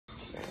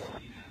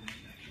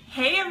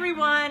Hey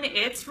everyone,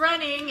 it's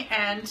Running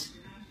and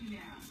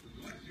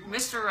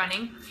Mr.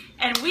 Running,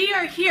 and we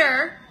are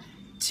here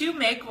to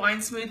make wine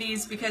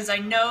smoothies because I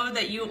know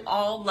that you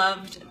all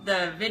loved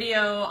the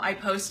video I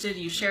posted,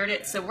 you shared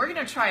it, so we're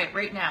gonna try it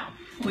right now.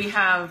 We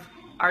have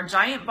our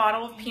giant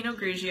bottle of Pinot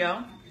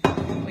Grigio,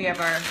 we have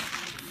our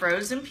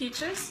frozen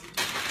peaches,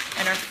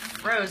 and our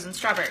frozen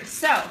strawberries.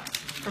 So,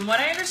 from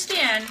what I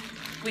understand,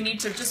 we need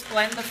to just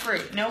blend the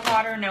fruit. No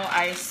water, no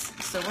ice,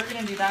 so we're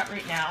gonna do that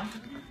right now.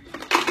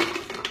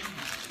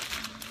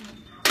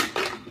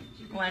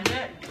 Blend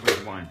it. Where's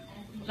the wine?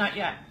 Not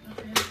yet.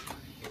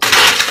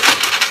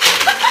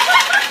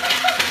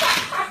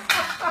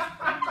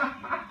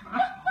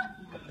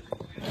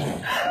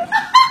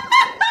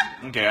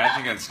 Okay, I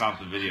think I'd stop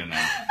the video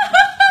now.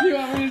 You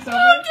want me to stop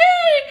it?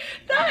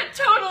 Okay! That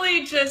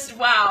totally just,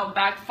 wow,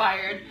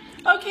 backfired.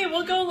 Okay,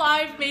 we'll go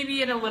live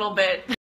maybe in a little bit.